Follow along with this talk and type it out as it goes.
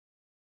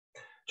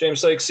James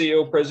Sykes,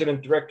 CEO,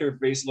 President, Director of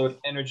Baselode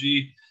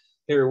Energy,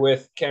 here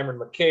with Cameron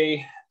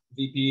McKay,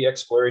 VP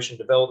Exploration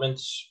Development,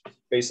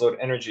 Baselode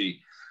Energy.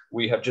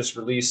 We have just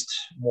released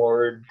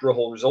more drill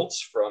hole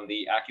results from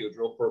the ACKIO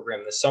drill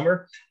program this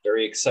summer.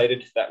 Very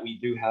excited that we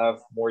do have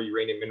more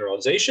uranium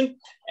mineralization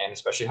and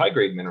especially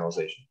high-grade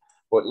mineralization.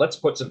 But let's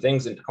put some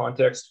things into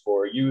context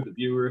for you, the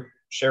viewer,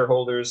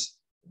 shareholders,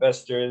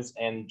 investors,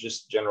 and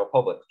just general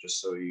public,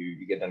 just so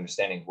you get an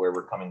understanding of where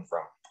we're coming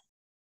from.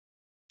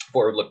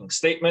 Forward-looking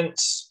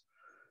statements,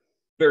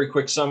 very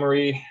quick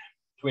summary.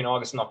 Between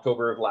August and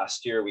October of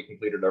last year, we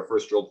completed our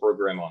first drill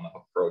program on the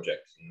Hook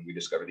project, and we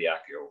discovered the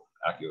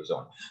ACKIO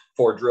zone.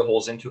 4 drill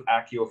holes into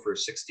ACKIO for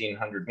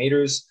 1,600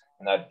 meters,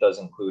 and that does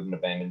include an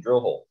abandoned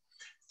drill hole.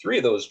 3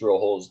 of those drill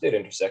holes did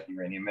intersect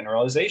uranium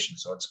mineralization,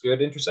 so it's good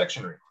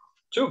intersection rate.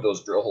 2 of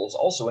those drill holes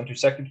also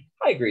intersected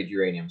high-grade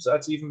uranium, so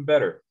that's even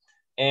better.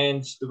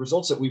 And the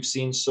results that we've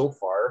seen so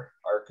far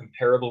are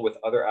comparable with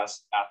other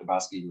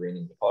Athabasca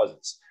uranium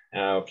deposits.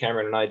 Now,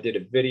 Cameron and I did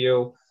a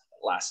video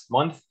last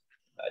month,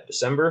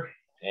 December,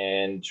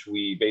 and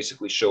we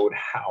basically showed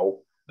how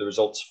the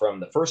results from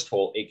the first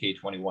hole,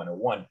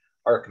 AK-2101,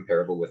 are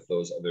comparable with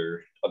those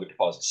other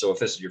deposits. So if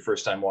this is your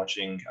first time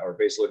watching our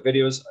baseload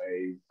videos,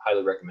 I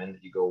highly recommend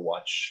that you go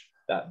watch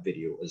that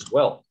video as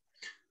well.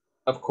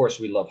 Of course,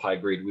 we love high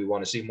grade. We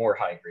want to see more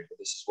high grade, but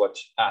this is what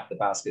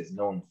Athabasca is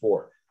known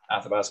for.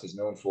 Athabasca is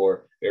known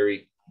for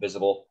very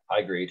visible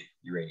high grade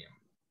uranium.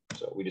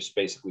 So we just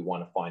basically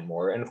want to find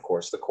more. And of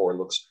course, the core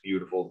looks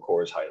beautiful. The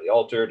core is highly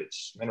altered.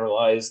 It's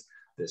mineralized.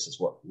 This is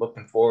what we're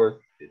looking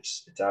for.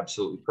 It's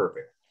absolutely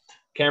perfect.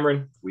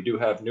 Cameron, we do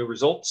have new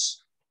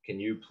results. Can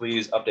you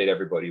please update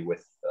everybody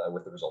with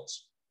the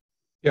results?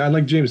 Yeah, and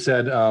like James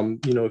said,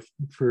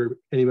 for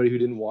anybody who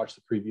didn't watch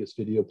the previous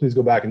video, please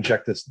go back and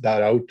check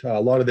that out. A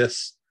lot of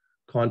this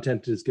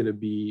content is going to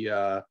be,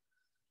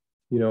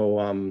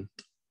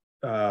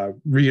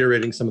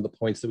 reiterating some of the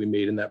points that we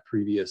made in that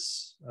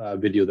previous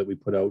video that we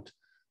put out.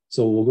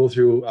 So we'll go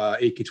through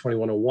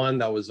AK-2101.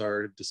 That was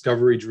our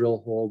discovery drill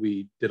hole.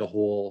 We did a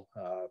whole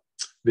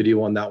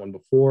video on that one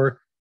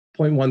before.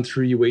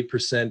 0.13 weight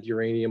percent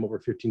uranium over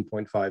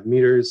 15.5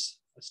 meters,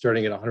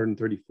 starting at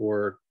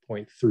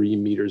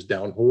 134.3 meters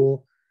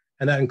downhole.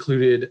 And that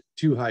included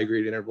 2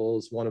 high-grade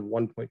intervals, one of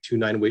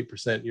 1.29 weight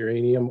percent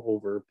uranium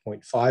over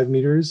 0.5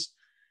 meters,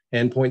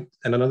 and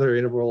another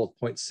interval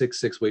of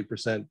 0.66 weight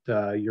percent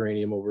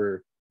uranium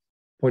over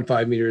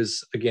 0.5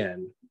 meters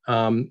again.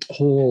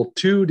 Hole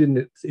 2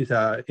 didn't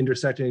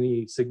intersect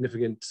any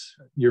significant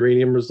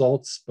uranium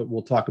results, but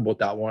we'll talk about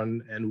that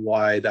one and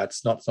why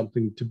that's not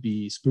something to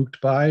be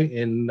spooked by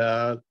in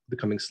the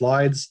coming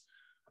slides.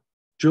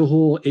 Drill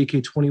hole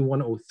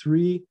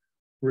AK-2103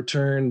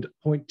 returned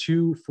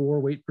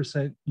 0.24 weight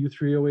percent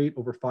U3O8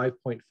 over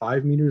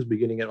 5.5 meters,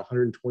 beginning at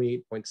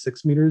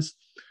 128.6 meters.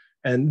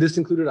 And this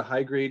included a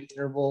high-grade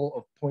interval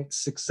of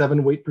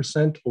 0.67 weight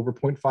percent over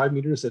 0.5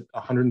 meters at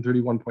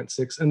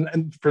 131.6.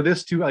 And for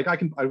this too, I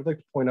would like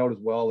to point out as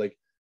well, like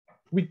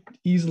we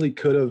easily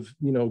could have,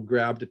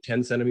 grabbed a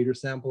 10 centimeter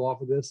sample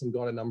off of this and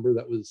got a number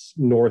that was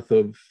north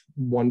of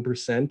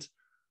 1%.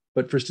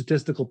 But for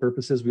statistical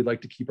purposes, we'd like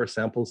to keep our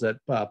samples at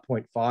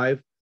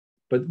 0.5.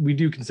 But we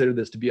do consider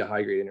this to be a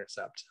high-grade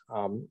intercept.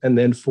 And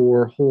then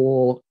for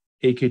hole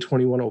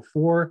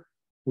AK-2104,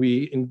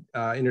 we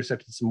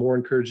intersected some more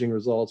encouraging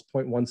results,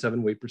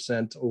 0.17 weight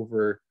percent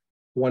over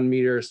 1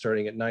 meter,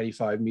 starting at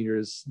 95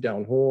 meters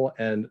downhole,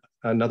 and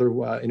another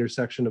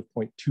intersection of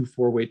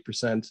 0.24 weight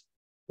percent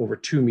over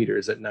 2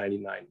 meters at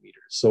 99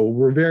 meters. So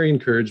we're very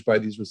encouraged by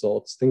these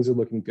results. Things are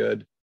looking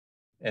good,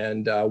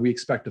 and we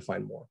expect to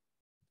find more.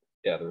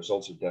 Yeah, the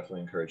results are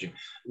definitely encouraging.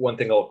 One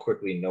thing I'll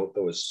quickly note,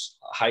 though, is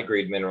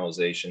high-grade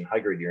mineralization,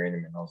 high-grade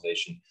uranium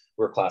mineralization.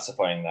 We're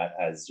classifying that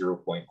as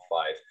 0.5.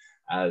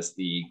 As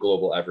the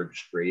global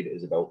average grade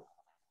is about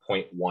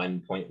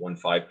 0.1,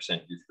 0.15%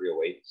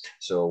 U3O8.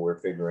 So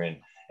we're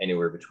figuring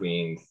anywhere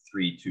between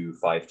 3 to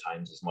 5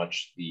 times as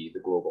much the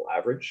global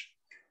average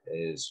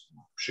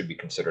should be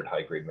considered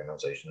high-grade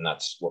mineralization. And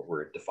that's what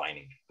we're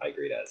defining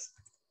high-grade as.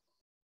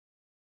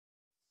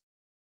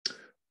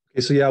 Okay,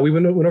 so yeah, we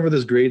went over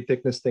this grade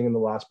thickness thing in the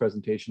last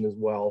presentation as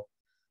well.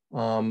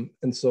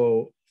 And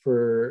so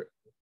for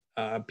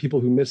people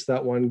who missed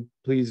that one,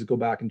 please go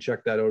back and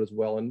check that out as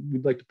well. And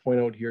we'd like to point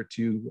out here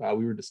too,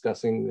 we were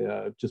discussing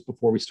just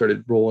before we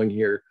started rolling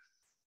here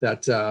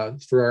that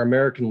for our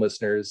American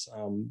listeners,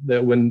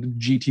 that when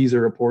GTs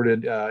are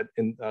reported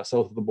in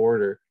south of the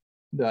border,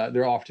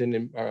 they're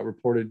often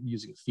reported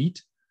using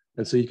feet.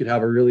 And so you could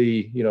have a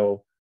really,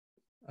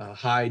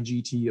 high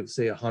GT of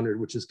say 100,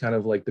 which is kind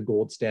of like the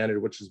gold standard,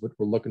 which is what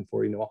we're looking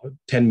for,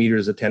 10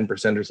 meters at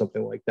 10% or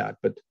something like that.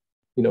 But,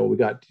 we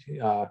got,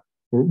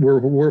 we're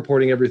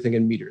reporting everything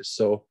in meters.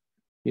 So,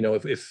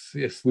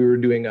 if we were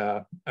doing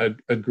a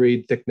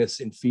grade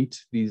thickness in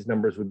feet, these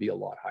numbers would be a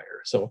lot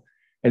higher. So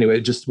anyway,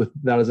 just with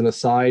that as an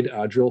aside,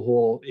 drill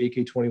hole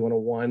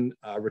AK-2101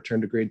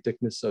 returned a grade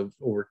thickness of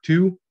over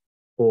 2.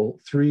 Hole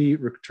 3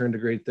 returned a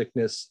grade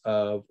thickness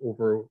of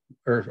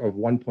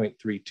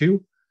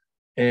 1.32.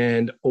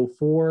 And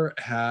 04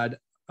 had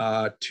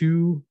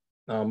 2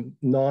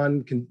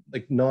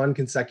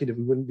 non-consecutive.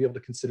 We wouldn't be able to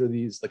consider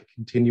these like a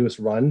continuous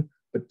run,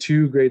 but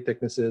two grade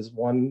thicknesses,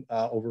 one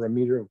over a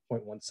meter of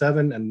 0.17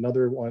 and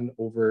another one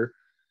over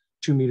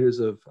 2 meters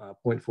of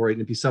 0.48.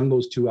 And if you sum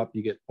those two up,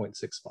 you get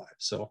 0.65.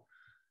 So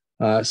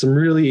some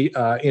really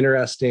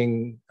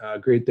interesting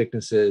grade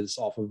thicknesses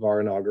off of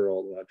our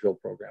inaugural drill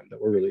program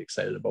that we're really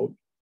excited about.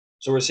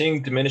 So we're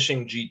seeing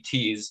diminishing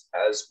GTs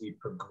as we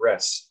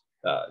progress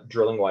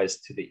drilling wise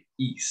to the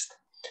east.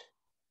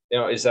 You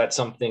know, is that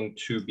something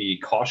to be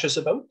cautious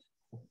about?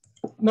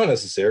 Not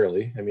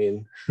necessarily. I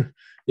mean,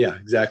 yeah,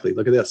 exactly.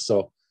 Look at this.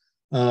 So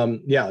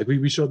yeah, like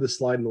we showed this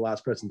slide in the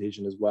last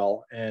presentation as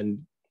well.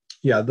 And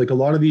yeah, like a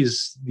lot of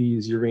these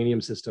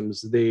uranium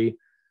systems,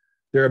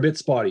 they're a bit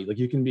spotty. Like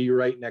you can be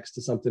right next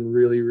to something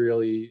really,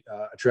 really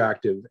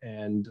attractive.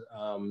 And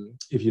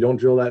if you don't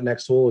drill that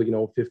next hole, you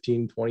know,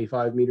 15,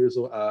 25 meters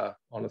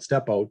on a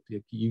step out,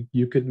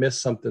 you could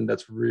miss something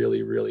that's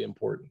really, really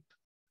important.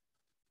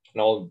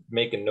 And I'll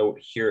make a note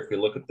here. If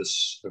you look at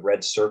this, the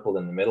red circle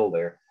in the middle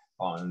there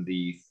on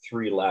the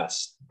three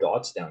last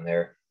dots down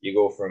there, you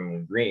go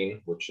from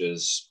green, which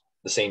is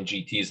the same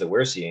GTs that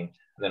we're seeing.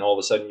 And then all of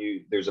a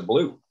sudden there's a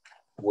blue,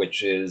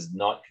 which is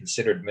not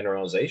considered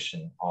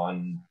mineralization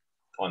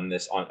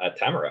at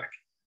Tamarack.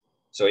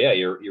 So yeah,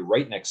 you're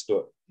right next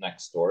door.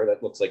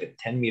 That looks like a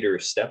 10-meter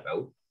step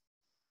out,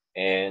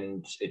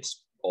 and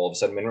it's all of a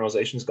sudden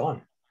mineralization is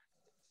gone.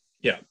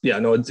 Yeah,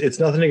 no, it's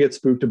nothing to get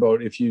spooked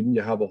about if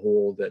you have a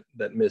hole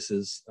that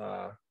misses,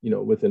 you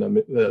know, within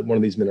one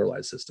of these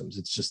mineralized systems.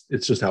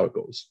 It's just how it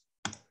goes.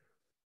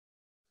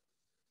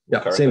 Yeah,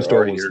 MacArthur, same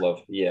story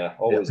here.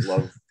 Always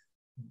love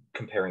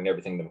comparing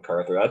everything to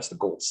MacArthur. That's the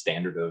gold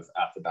standard of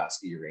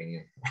Athabasca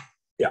uranium.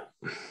 Yeah.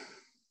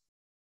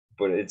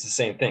 But it's the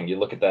same thing. You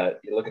look at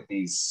that, you look at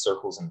these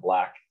circles in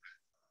black,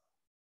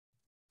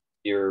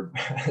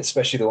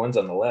 especially the ones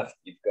on the left,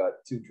 you've got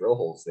two drill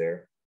holes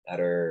there that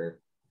are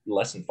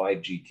less than 5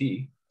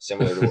 GT,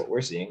 similar to what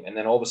we're seeing. And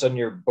then all of a sudden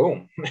you're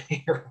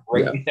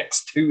right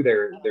next to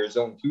their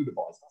zone 2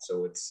 deposit.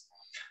 So it's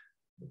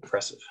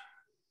impressive.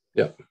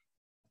 Yeah.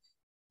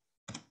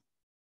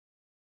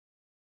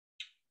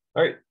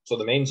 All right, so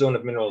the main zone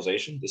of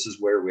mineralization, this is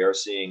where we are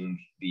seeing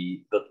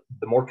the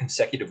more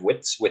consecutive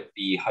widths with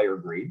the higher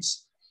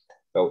grades,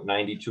 about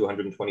 90 to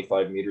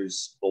 125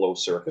 meters below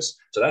surface.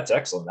 So that's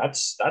excellent.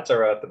 That's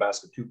our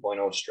Athabasca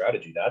 2.0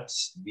 strategy.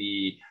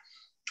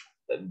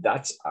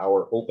 That's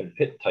our open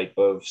pit type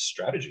of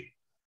strategy.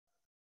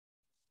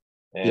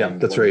 And yeah,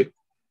 that's right.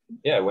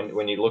 Yeah,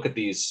 when you look at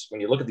these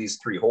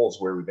three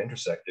holes where we've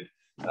intersected,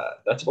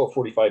 that's about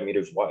 45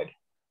 meters wide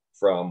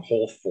from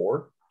hole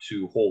 4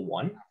 to hole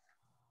 1.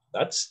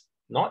 That's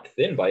not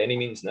thin by any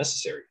means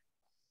necessary.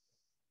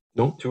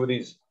 Nope. Two of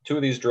these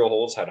drill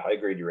holes had high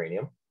grade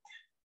uranium.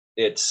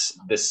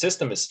 The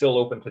system is still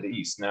open to the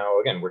east. Now,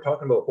 again, we're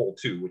talking about hole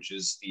 2, which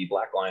is the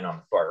black line on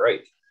the far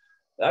right.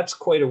 That's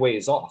quite a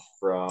ways off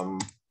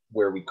from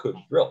where we could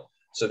drill.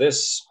 So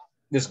this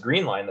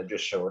green line that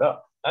just showed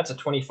up, that's a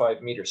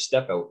 25-meter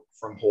step out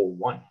from hole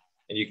 1.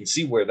 And you can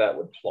see where that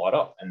would plot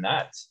up. And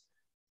that's,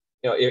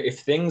 you know, if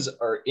things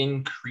are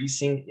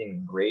increasing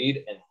in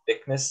grade and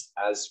thickness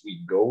as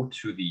we go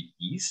to the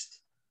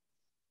east,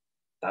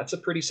 that's a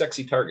pretty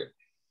sexy target.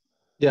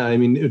 Yeah, I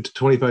mean,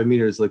 25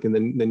 meters, like, and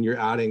then you're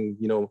adding,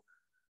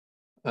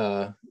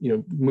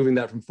 moving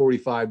that from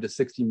 45 to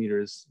 60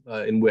 meters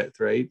in width,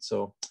 right?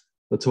 So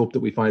let's hope that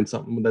we find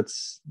something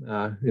that's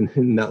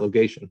in that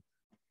location.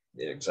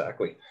 Yeah,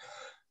 exactly.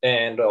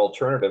 And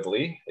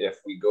alternatively, if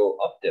we go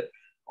up dip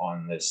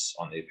on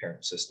the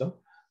apparent system,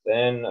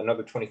 then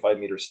another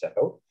 25-meter step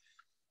out.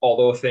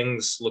 Although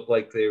things look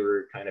like they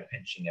were kind of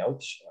pinching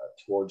out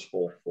towards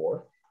hole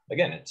 4.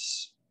 Again,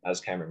 it's, as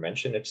Cameron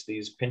mentioned, it's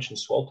these pinch and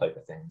swell type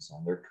of things.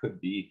 And there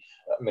could be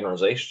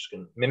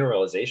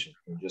mineralization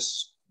can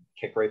just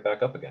kick right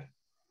back up again.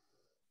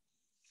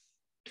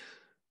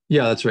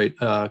 Yeah, that's right.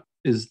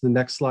 Is the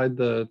next slide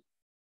the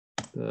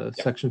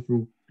section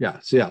from,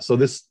 so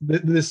this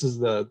is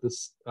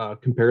this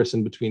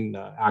comparison between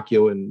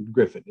ACKIO and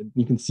Gryphon. And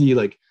you can see,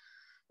 like,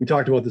 we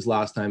talked about this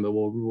last time, but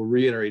we'll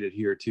reiterate it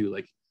here too.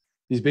 Like,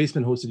 these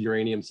basement hosted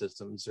uranium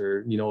systems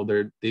are,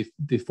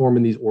 they form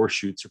in these ore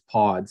chutes or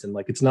pods. And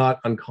like, it's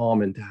not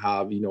uncommon to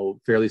have,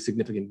 fairly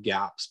significant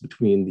gaps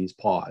between these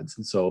pods.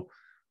 And so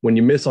when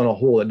you miss on a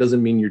hole, it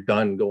doesn't mean you're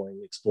done going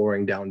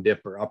exploring down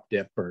dip or up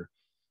dip or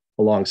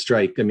along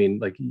strike. I mean,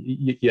 like,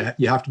 you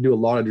have to do a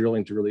lot of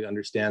drilling to really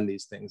understand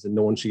these things, and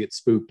no one should get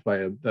spooked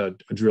by a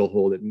drill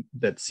hole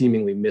that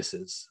seemingly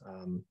misses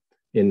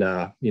in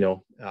a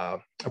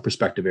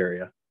prospective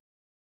area.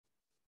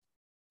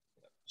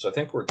 So I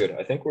think we're good.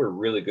 I think we're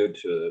really good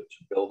to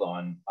build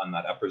on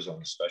that upper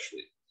zone,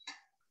 especially.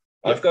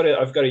 Yeah.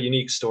 I've got a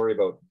unique story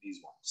about these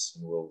ones,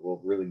 and we'll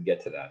really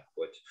get to that.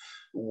 But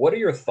what are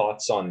your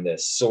thoughts on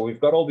this? So we've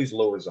got all these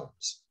lower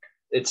zones.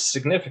 It's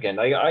significant.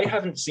 I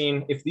haven't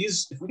seen, if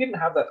we didn't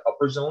have that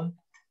upper zone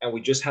and we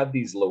just had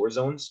these lower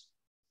zones,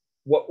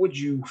 what would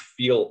you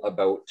feel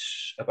about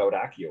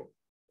ACKIO?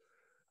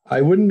 I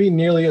wouldn't be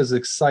nearly as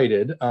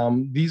excited.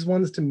 These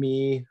ones, to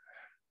me,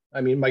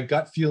 I mean, my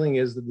gut feeling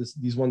is that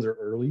these ones are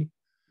early.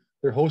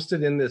 They're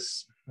hosted in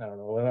this, I don't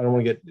know, I don't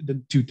want to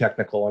get too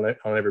technical on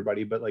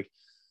everybody, but like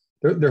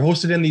they're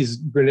hosted in these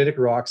granitic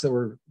rocks that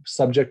were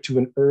subject to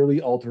an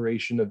early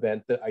alteration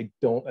event that I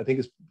think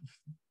is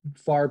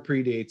far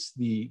predates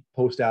the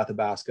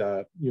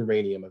post-Athabasca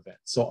uranium event.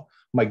 So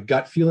my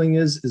gut feeling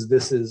is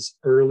this is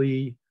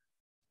early,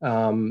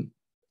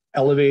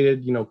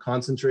 elevated,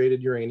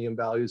 concentrated uranium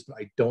values, but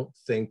I don't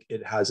think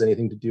it has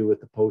anything to do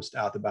with the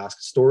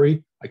post-Athabasca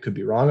story. I could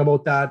be wrong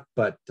about that,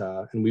 but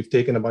and we've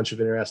taken a bunch of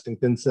interesting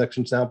thin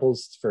section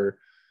samples for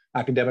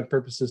academic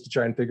purposes to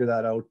try and figure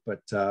that out.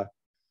 But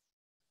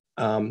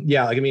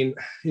yeah, like, I mean,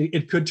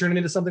 it could turn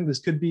into something. This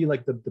could be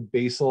like the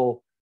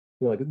basal,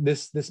 like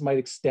this might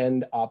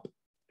extend up,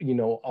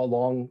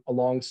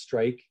 along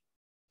strike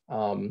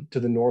to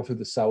the north or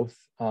the south,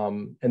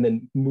 and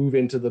then move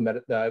into the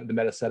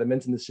meta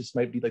sediments, and this just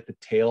might be like the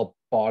tail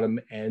bottom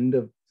end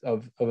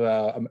of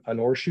an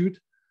ore shoot.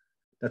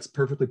 That's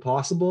perfectly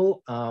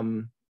possible,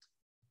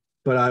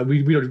 but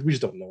we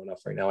just don't know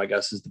enough right now, I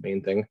guess, is the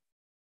main thing.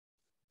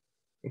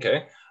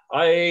 Okay,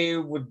 I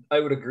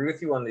would agree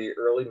with you on the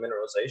early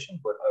mineralization,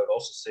 but I would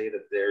also say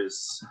that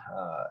there's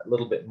a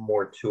little bit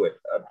more to it.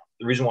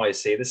 The reason why I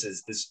say this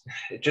is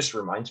it just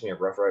reminds me of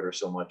Rough Rider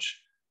so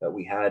much, that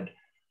we had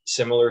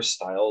similar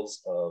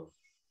styles of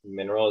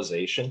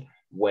mineralization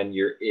when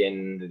you're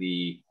in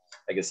the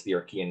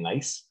Archean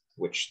gneiss,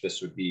 which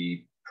this would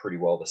be pretty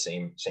well the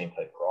same type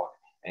of rock,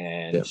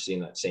 and yeah,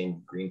 seeing that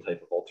same green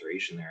type of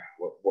alteration there,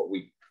 what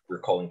we were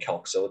calling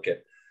calc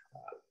silicate.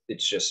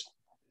 It's just,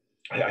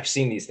 I've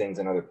seen these things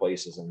in other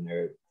places, and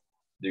they're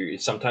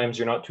sometimes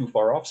you're not too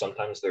far off,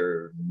 sometimes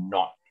they're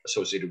not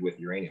associated with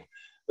uranium.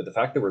 But the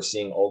fact that we're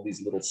seeing all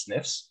these little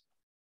sniffs,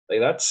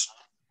 like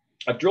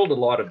I've drilled a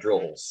lot of drill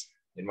holes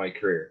in my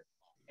career,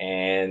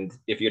 and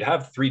if you'd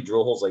have 3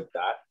 drill holes like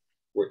that,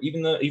 where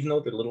even though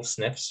they're little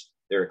sniffs,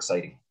 they're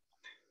exciting.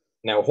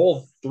 Now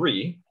hole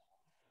 3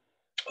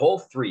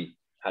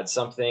 had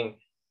something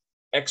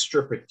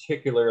extra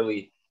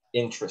particularly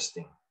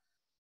interesting.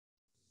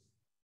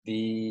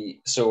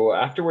 So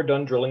after we're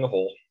done drilling a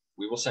hole,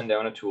 we will send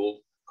down a tool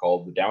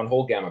called the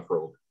downhole gamma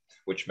probe,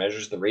 which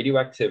measures the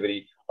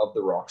radioactivity of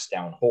the rocks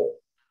downhole.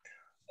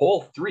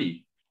 Hole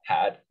 3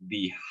 had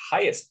the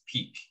highest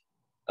peak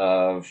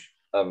of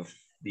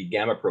the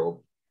gamma probe.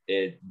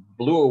 It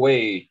blew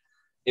away.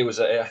 It was,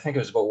 I think it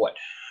was about what,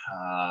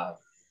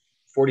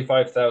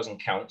 45,000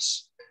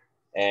 counts.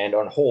 And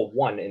on hole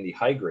 1 in the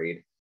high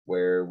grade,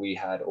 where we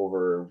had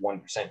over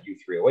 1%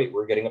 U3O8,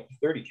 we're getting up to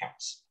 30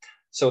 counts.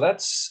 So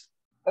that's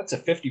a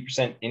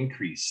 50%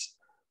 increase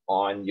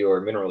on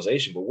your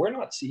mineralization, but we're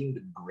not seeing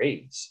the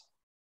grades.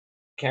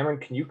 Cameron,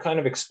 can you kind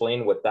of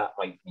explain what that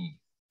might mean?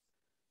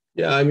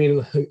 Yeah, I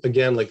mean,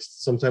 again, like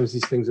sometimes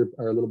these things are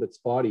a little bit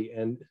spotty,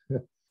 and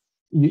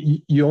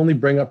you only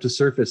bring up to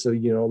surface,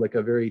 like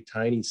a very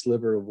tiny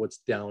sliver of what's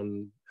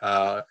down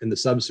in the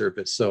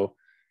subsurface. So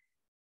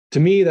to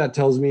me, that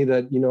tells me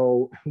that,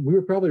 we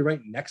were probably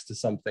right next to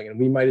something, and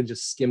we might have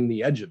just skimmed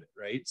the edge of it,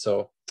 right?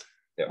 So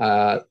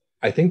yeah.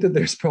 I think that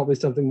there's probably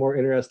something more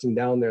interesting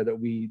down there that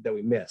we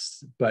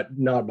missed, but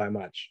not by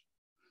much.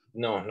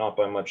 No, not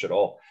by much at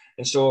all.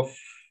 And so if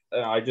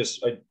I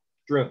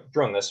drew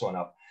this one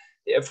up.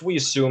 If we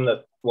assume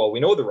that, well,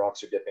 we know the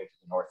rocks are dipping to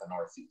the north and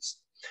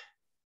northeast.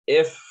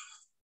 If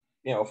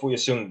we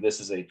assume that this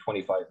is a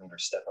 25-meter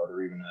step out,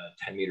 or even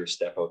a 10-meter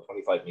step out,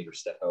 25-meter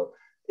step out,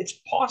 it's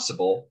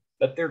possible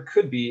that there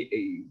could be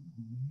a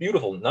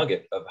beautiful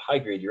nugget of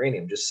high-grade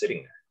uranium just sitting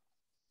there.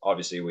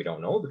 Obviously, we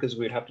don't know because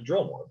we'd have to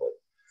drill more, but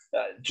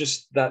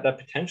just that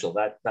potential,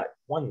 that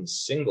one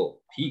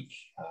single peak,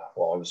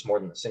 well, it was more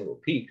than a single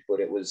peak, but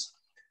it was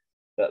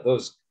that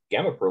those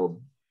gamma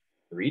probe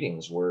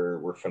readings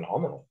were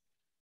phenomenal.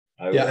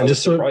 I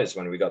was surprised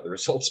when we got the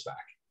results back.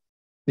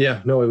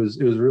 Yeah, no, it was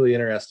really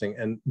interesting.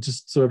 And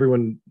just so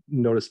everyone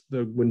noticed,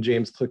 when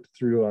James clicked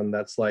through on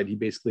that slide, he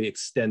basically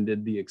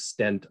extended the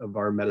extent of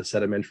our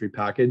metasedimentary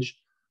package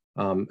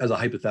as a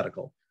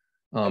hypothetical.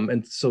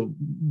 And so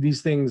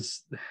these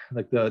things,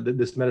 like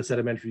this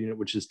metasedimentary unit,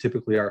 which is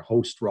typically our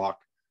host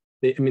rock,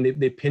 they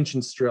pinch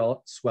and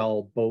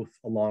swell both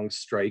along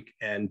strike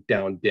and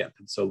down dip.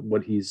 And so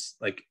what he's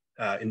like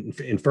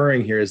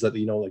inferring here is that,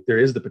 like there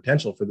is the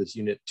potential for this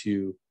unit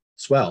to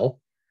swell,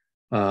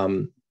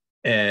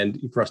 and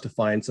for us to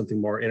find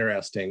something more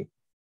interesting,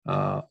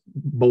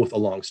 both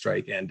along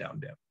strike and down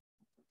dip.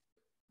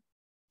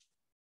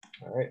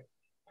 All right.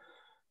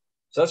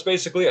 So that's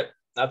basically it.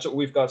 That's what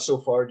we've got so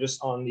far,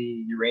 just on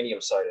the uranium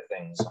side of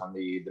things, on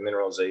the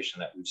mineralization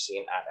that we've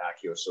seen at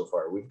ACKIO so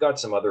far. We've got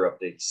some other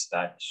updates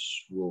that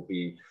we'll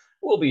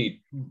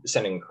be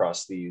sending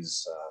across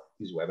these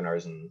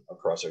webinars and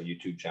across our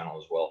YouTube channel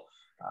as well.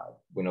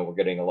 We know we're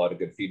getting a lot of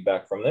good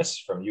feedback from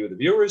you, the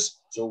viewers,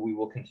 so we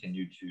will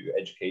continue to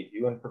educate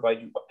you and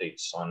provide you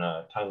updates on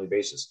a timely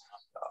basis.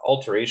 The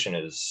alteration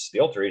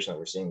that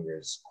we're seeing here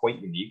is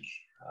quite unique.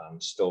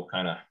 Still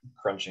kind of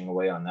crunching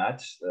away on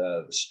that.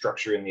 The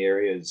structure in the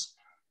area is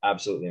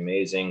absolutely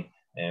amazing.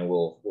 and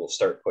we'll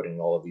start putting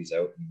all of these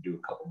out and do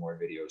a couple more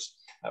videos.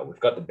 We've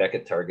got the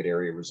Beckett target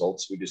area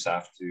results. We just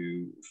have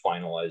to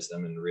finalize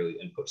them and really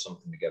input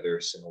something together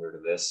similar to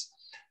this.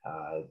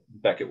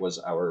 Beckett was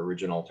our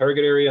original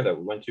target area that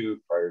we went to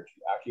prior to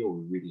ACKIO.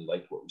 We really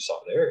liked what we saw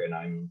there, and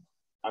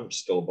I'm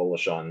still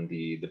bullish on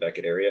the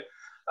Beckett area,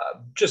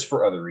 just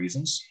for other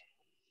reasons.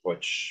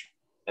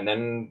 And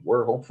then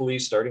we're hopefully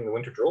starting the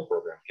winter drill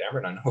program.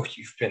 Cameron, I know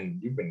you've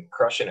been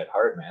crushing it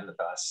hard, man, the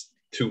past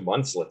 2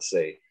 months, let's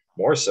say,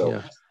 more so.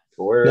 Yeah.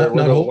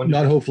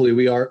 Not hopefully,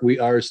 we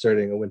are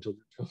starting a winter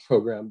drill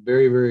program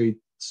very, very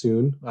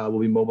soon. We'll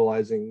be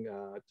mobilizing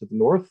to the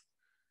north,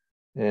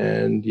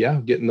 and yeah,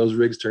 getting those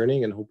rigs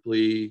turning, and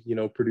hopefully,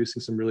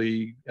 producing some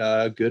really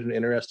good and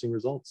interesting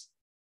results.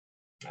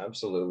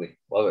 Absolutely,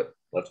 love it.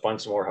 Let's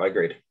find some more high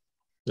grade.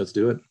 Let's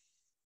do it.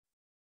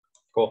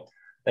 Cool.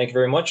 Thank you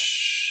very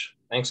much.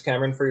 Thanks,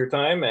 Cameron, for your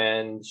time.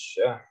 And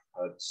yeah,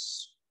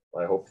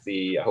 I hope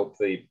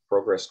the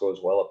progress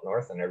goes well up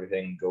north and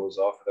everything goes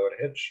off without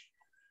a hitch.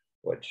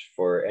 Which,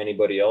 for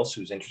anybody else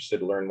who's interested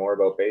to learn more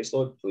about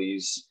Baselode,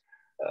 please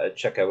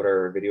check out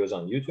our videos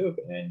on YouTube,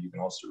 and you can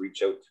also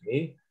reach out to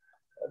me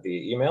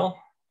via email.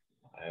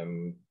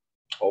 I'm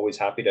always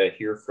happy to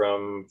hear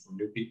from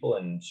new people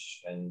and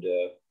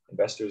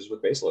investors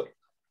with Baselode.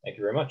 Thank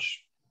you very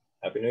much.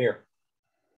 Happy New Year.